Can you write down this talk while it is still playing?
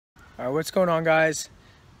Alright, what's going on, guys?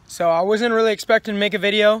 So I wasn't really expecting to make a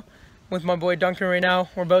video with my boy Duncan right now.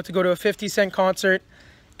 We're about to go to a 50 Cent concert,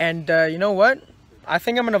 and you know what? I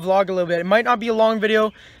think I'm gonna vlog a little bit. It might not be a long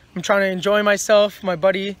video. I'm trying to enjoy myself, my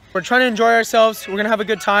buddy. We're trying to enjoy ourselves. We're gonna have a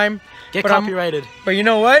good time. Get copyrighted. But you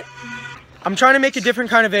know what? I'm trying to make a different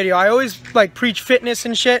kind of video. I always like preach fitness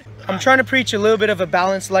and shit. I'm trying to preach a little bit of a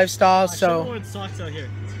balanced lifestyle. So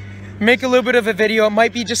make a little bit of a video. It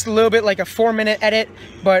might be just a little bit like a 4-minute edit,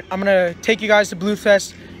 but I'm gonna take you guys to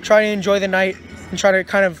Bleusfest, try to enjoy the night, and try to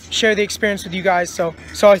kind of share the experience with you guys. So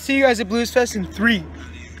I see you guys at Bleusfest in 3,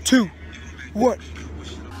 2, 1.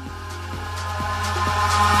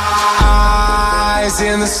 Eyes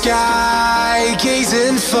in the sky,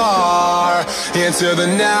 gazing far into the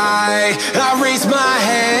night. I raise my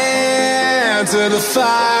hand to the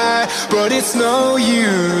fire, but it's no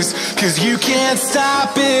use, 'cause you can't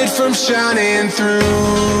stop it from shining through.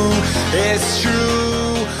 It's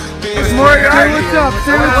true. It's Moriarty. What's up?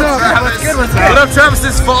 Say what's up. What's good? What's good? What up,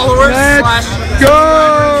 Travis's followers? Let's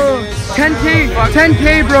go.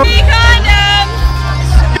 10K, bro.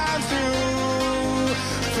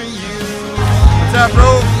 What's up,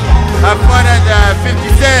 bro? Have fun at 50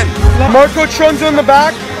 Cent. Marco Trunzo in the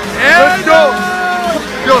back. Yeah, let's go.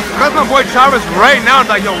 Yo, subscribe my boy Travis right now.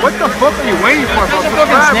 Like, yo, what the fuck are you waiting for, bro?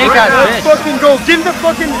 Snake eyes, let's fucking go. Give him the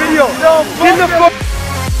fucking video. Give him the fuck.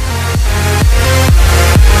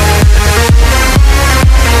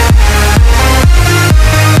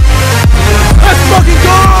 Let's fucking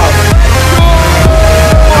go.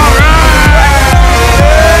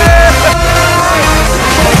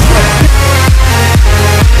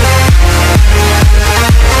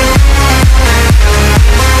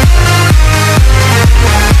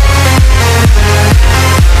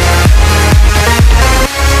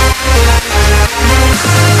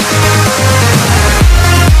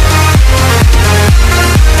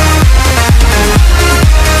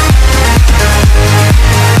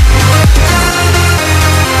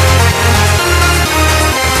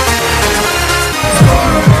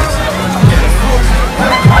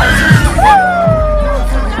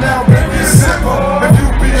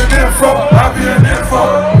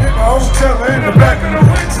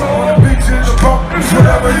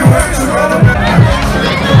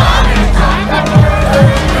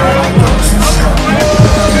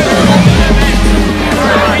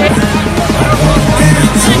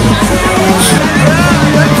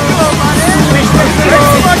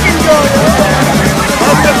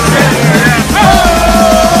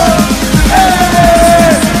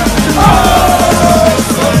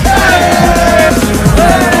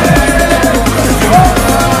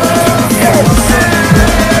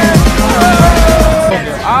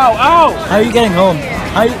 How are you getting home?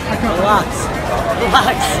 How you relax?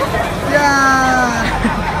 Relax. Yeah.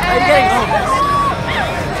 How are you getting home?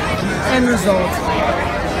 End result.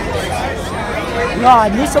 No, I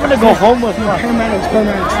need someone to go home with me. Paramedics.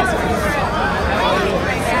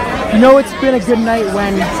 You know, it's been a good night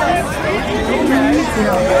when.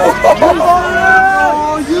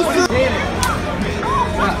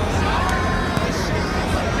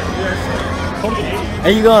 Are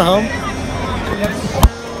you going home?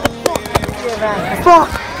 Fuck!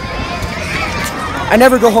 I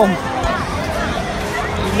never go home.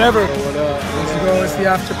 Never. Let's go. It's the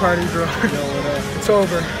after party, bro. It's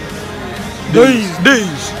over. Days.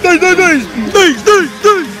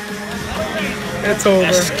 It's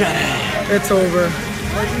over. It's over.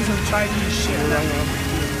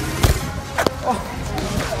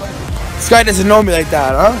 This guy doesn't know me like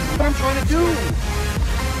that, huh? What I'm trying to do.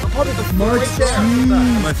 March.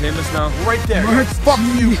 Am I famous now? Right there. March. Fuck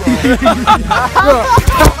you, bro.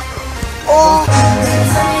 Oh.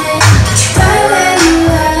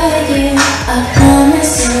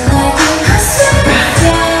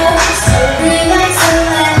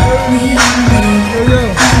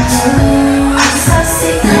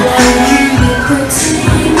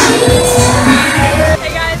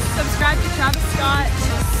 Hey guys, subscribe to Travis Scott.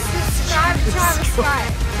 Subscribe to Travis Scott.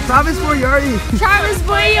 Travis Moriarty. Travis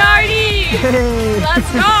Moriarty. Hey.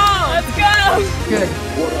 Let's go. Let's go. Good.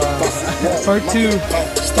 Part 2.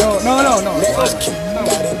 No.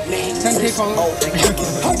 10K followers.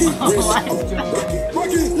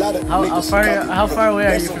 How far away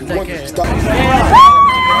are you from 10K?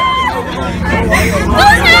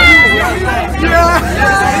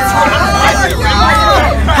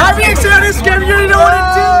 Happy Exodus game, you know what it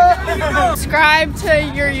is. Subscribe to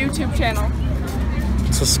your YouTube channel.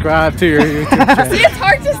 Subscribe to your YouTube channel. See, it's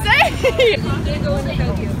hard to say.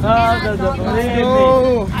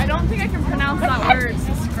 Oh. I don't think I can pronounce that word.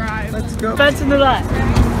 Subscribe. Let's go. Fence into that.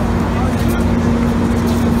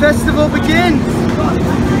 The festival begins.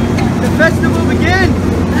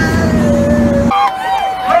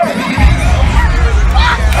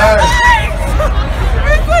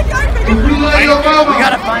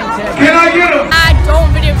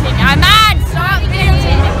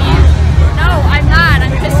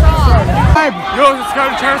 Yo, this guy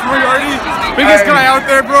Travis Moriarty, biggest guy out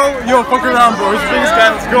there, bro. Yo, fuck around, bro. He's the biggest guy.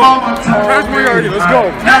 Let's go. Travis Moriarty, let's go.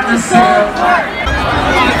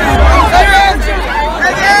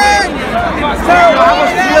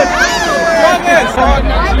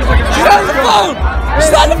 She's on the phone!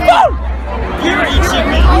 She's on the phone!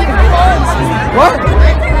 What?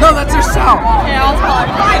 No, that's her sound. Yeah, I'll call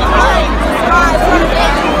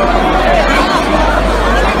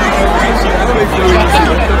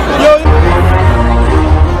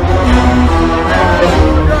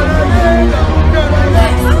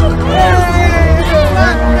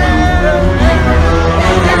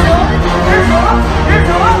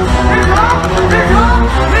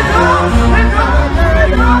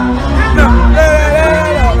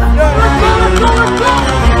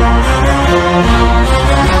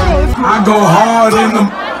I go hard in them.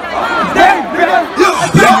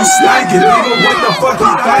 You snake it, nigga. What the fuck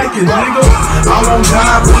you thinking, nigga? I won't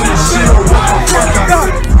die for this shit. What the fuck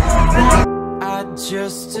I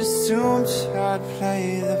just assumed I'd play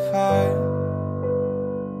the part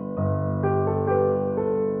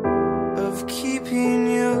of keeping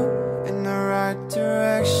you in the right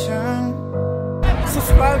direction.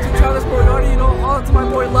 Subscribe to Travis Moriarty, you know, all to my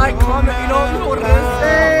boy, like, comment, you know what it is.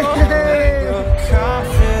 Your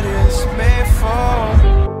confidence may fall.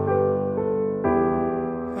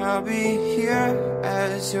 I'll be here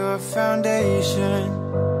as your foundation.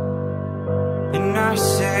 And I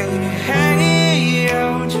say, hey,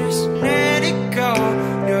 yo, just let it go.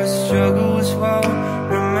 Your struggles won't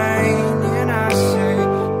remain. And I say,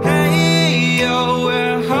 hey, yo,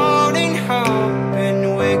 we're holding hope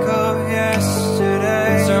and wake up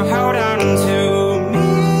yesterday. So hold on to me.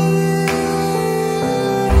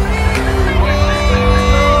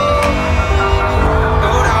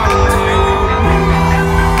 Hold on to me.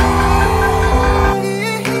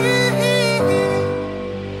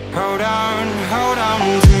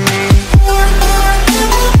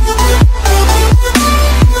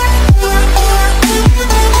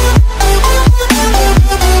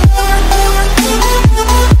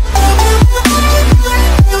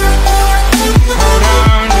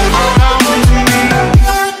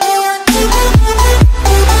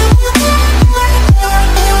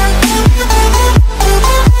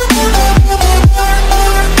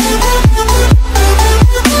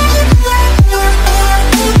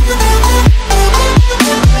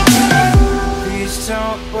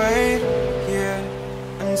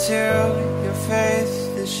 Until your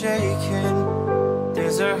faith is shaken,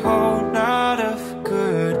 there's a whole lot of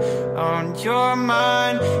good on your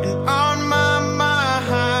mind and on my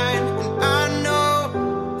mind. And I know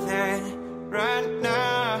that right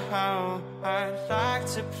now I'd like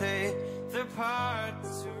to play the part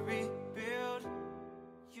to rebuild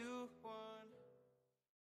you one.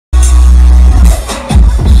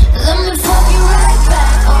 Let me fuck you right back.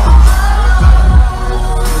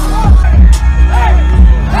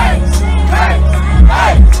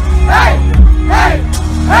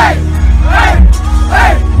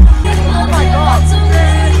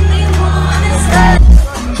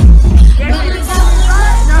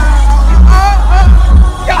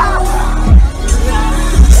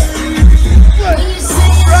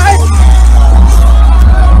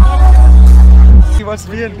 He wants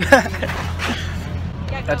to be in.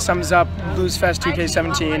 That sums up Bleusfest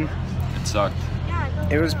 2K17. It sucked.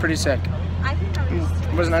 It was pretty sick.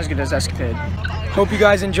 It wasn't as good as Escapade. Hope you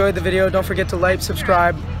guys enjoyed the video. Don't forget to like,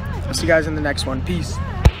 subscribe. I'll see you guys in the next one. Peace.